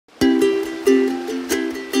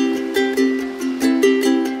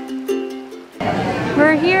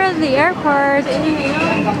we're here at the airport.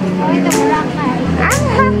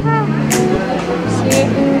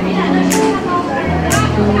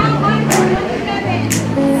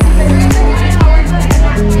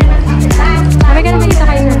 Are we gonna make it to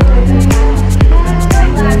Kaiser?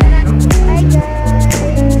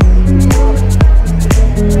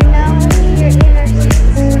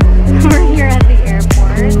 We're here at the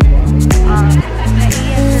airport.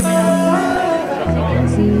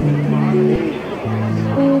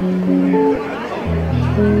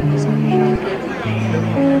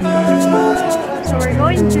 So we're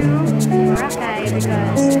going to Boracay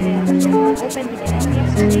because it opened again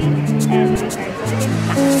yesterday and we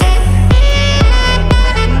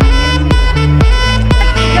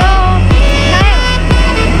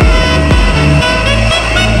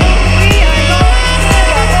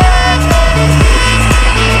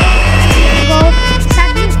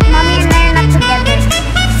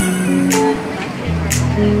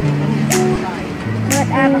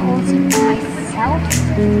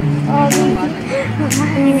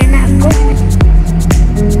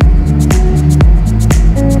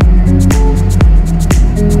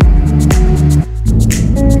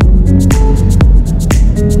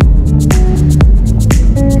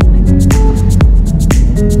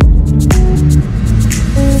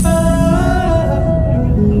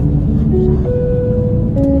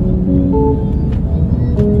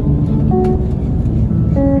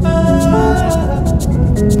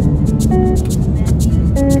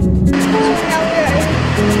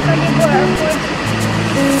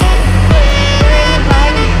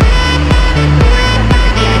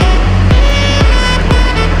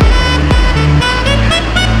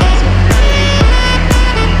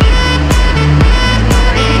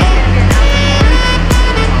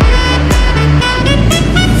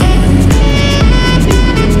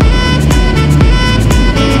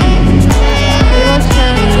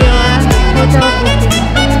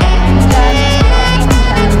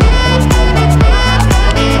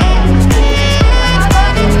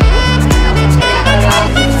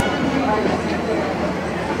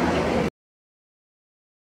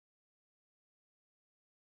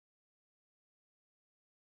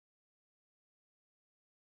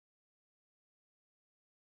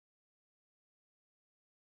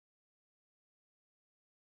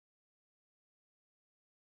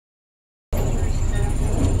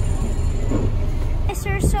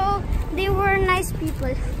are so they were nice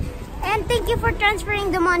people. And thank you for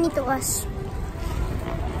transferring the money to us.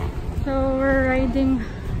 So we're riding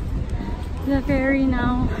the ferry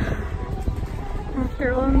now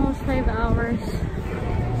after almost 5 hours.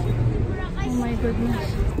 Oh my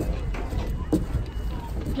goodness.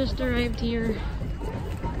 Just arrived here.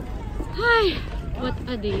 Hi! What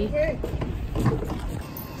a day.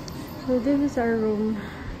 So this is our room.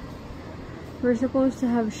 We're supposed to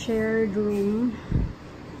have shared room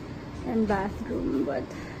and bathroom, but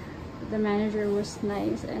the manager was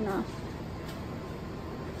nice enough,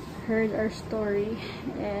 heard our story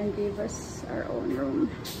and gave us our own room.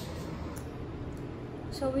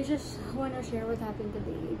 So we just want to share what happened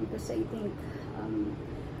today because I think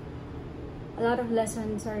a lot of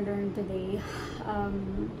lessons are learned today.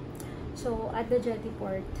 So at the jetty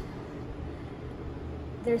port,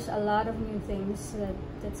 there's a lot of new things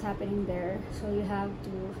that's happening there. So you have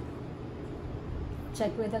to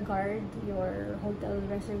check with the guard your hotel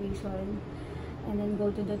reservation and then go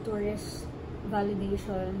to the tourist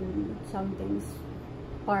validation something's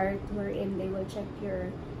part wherein they will check your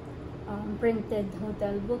printed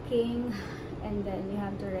hotel booking, and then you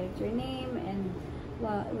have to write your name and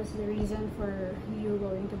what was the reason for you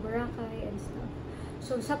going to Boracay and stuff.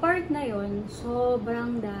 So sa part na yon,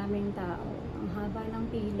 sobrang daming tao, ang haba ng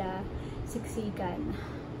pila, siksikan.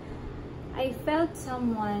 I felt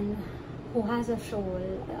someone who has a shawl,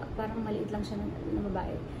 parang maliit lang siya na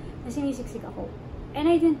babae, na sinisiksik ako. And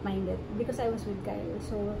I didn't mind it because I was with Kyle.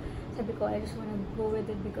 So sabi ko, I just wanna go with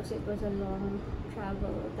it because it was a long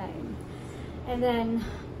travel time. And then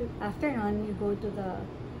after nun, you go to the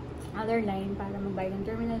other line para magbayad ng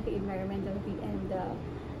terminal fee, environmental fee, and the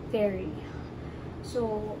ferry.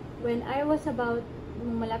 So when I was about,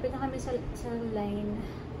 malapit na kami sa line,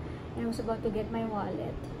 and I was about to get my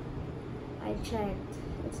wallet, I checked.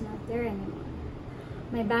 It's not there anymore.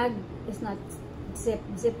 My bag is not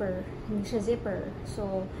zipper. Hindi siya zipper.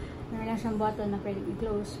 So, meron lang siyang bottle na pwede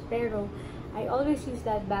i-close. Pero, I always use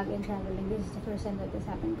that bag in traveling. This is the first time that this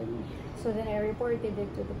happened to me. So, then I reported it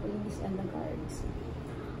to the police and the guards.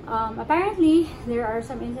 Apparently, there are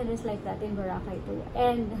some incidents like that in Boracay too.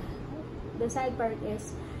 And, the sad part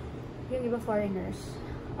is, yung iba foreigners.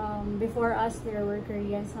 Before us, there were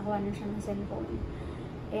Koreans, nakuha na siya ng cellphone.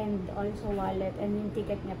 and also wallet, and yung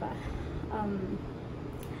ticket niya pa.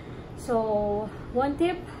 So, one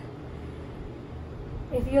tip,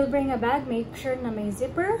 if you'll bring a bag, make sure na may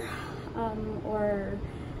zipper, or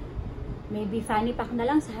maybe fanny pack na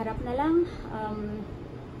lang, sa harap na lang.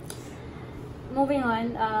 Moving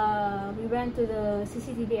on, we went to the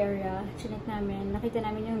CCTV area, chinek namin, nakita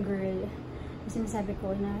namin yung girl, sinasabi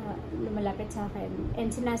ko na lumalapit sa akin, and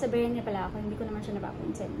sinasabayan niya pala ako, hindi ko naman siya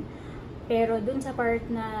napapansin. Pero dun sa part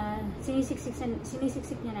na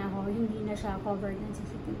sinisiksik niya na ako, hindi na siya covered ng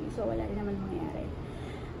CCTV, so wala rin naman mangyayari.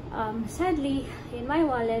 Sadly, in my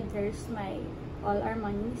wallet, there's all our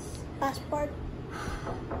monies. Passport.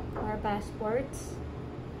 Our passports.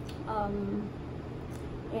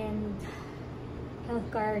 And health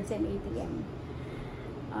cards and ATM.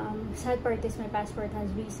 Sad part is my passport has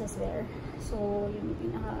visas there. So, yung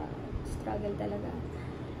pinaka-struggle talaga.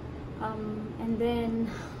 And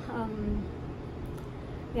then,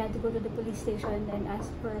 we had to go to the police station and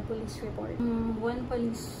ask for a police report. One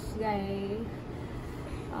police guy,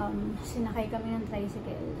 sinakay kami ng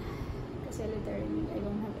tricycle. Kasi literally, I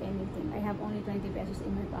don't have anything. I have only 20 pesos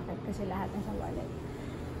in my pocket kasi lahat nasa wallet.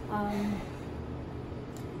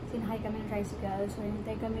 Sinakay kami ng tricycle. So,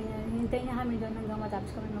 hintay niya kami doon hanggang matapos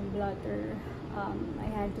kami mag-blotter. I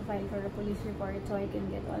had to file for a police report so I can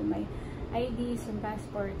get all my IDs and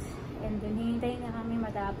passports. And then, hintay niya kami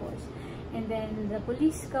matapos. And then, the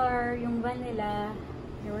police car, yung van nila,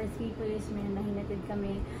 there were 3 policemen na hinatid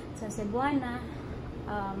kami sa Cebuana,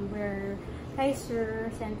 where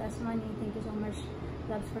Kaiser sent us money. Thank you so much,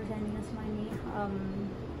 Loves, for sending us money.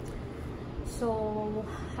 So,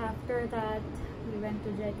 after that, we went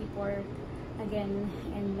to Jetty Port again,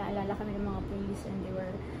 and naalala kami ng mga police, and they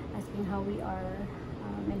were asking how we are,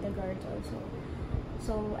 and the guards also.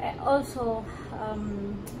 So, also,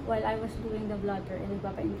 while I was doing the blotter and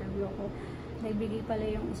nagpapa-interview ako, nagbigay pala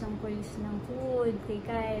yung isang police ng food kay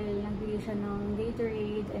Kyle, nagbigay siya ng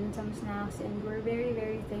Gatorade and some snacks, and we're very,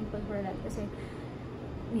 very thankful for that kasi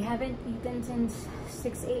we haven't eaten since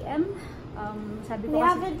 6 a.m. Sabi ko we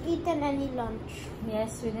haven't eaten any lunch.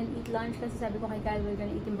 Yes, we didn't eat lunch kasi sabi ko kay Kyle we're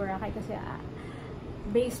gonna eat in Boracay kasi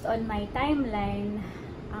based on my timeline,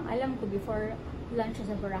 ang alam ko before lunch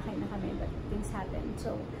sa Boracay na kami, but things happened.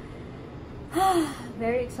 So,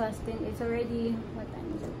 very exhausting. It's already, what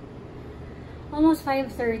time is it? Almost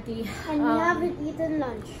 5:30. And we haven't eaten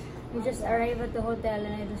lunch. We just arrived at the hotel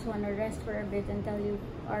and I just want to rest for a bit and tell you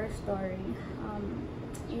our story.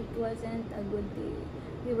 It wasn't a good day.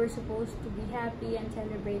 We were supposed to be happy and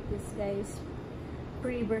celebrate this guy's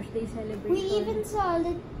pre-birthday celebration. We even saw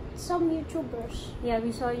some YouTubers. Yeah,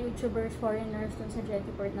 we saw YouTubers, foreigners dun sa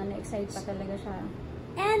Jetty Port na na-excite pa talaga siya.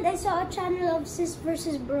 And I saw a channel of Sis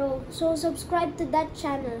vs. Bro. So subscribe to that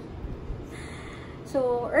channel.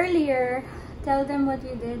 So earlier, tell them what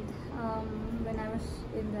you did when I was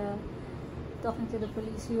talking to the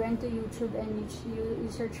police. You went to YouTube and you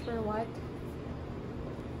searched for what?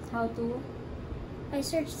 How to? I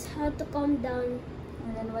searched how to calm down.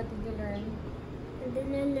 And then what did you learn? And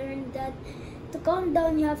then I learned that to calm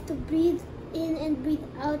down, you have to breathe in and breathe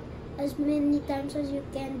out as many times as you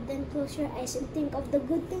can. Then close your eyes and think of the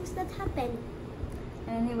good things that happen.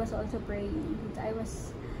 And he was also praying. I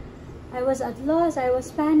was at loss. I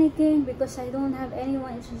was panicking because I don't have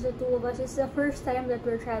anyone. It's just the two of us. It's the first time that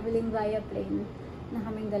we're traveling via plane na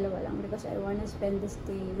kaming dalawa lang because I want to spend this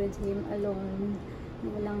day with him alone.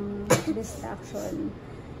 Walang distraction.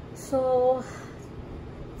 So,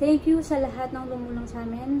 thank you sa lahat ng tumulong sa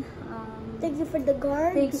amin. Thank you for the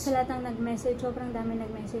guards. Thank you sa lahat ng nag-message. Sobrang dami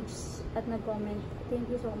nag-message at nag-comment. Thank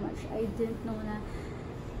you so much. I didn't know na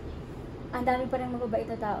ang dami pa rin mababait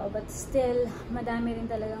na tao, but still, madami rin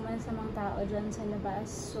talagang masamang tao dyan sa labas.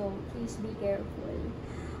 So, please be careful.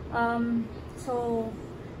 So,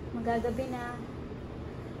 magagabi na.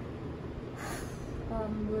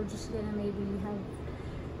 We're just gonna maybe have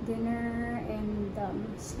dinner and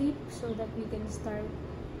sleep so that we can start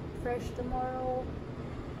fresh tomorrow.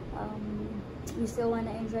 We still want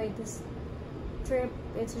to enjoy this trip.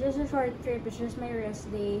 It's just a short trip. It's just my rest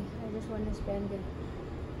day. I just want to spend it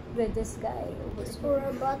with this guy over here. We're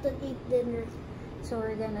about to eat dinner. So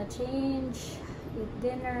we're gonna change, eat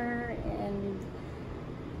dinner, and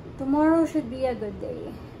tomorrow should be a good day.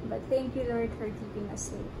 But thank you, Lord, for keeping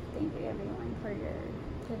us safe. Thank you, everyone, for your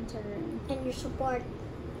concern And your support.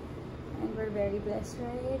 and we're very blessed,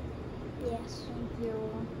 right? Yes. Thank you.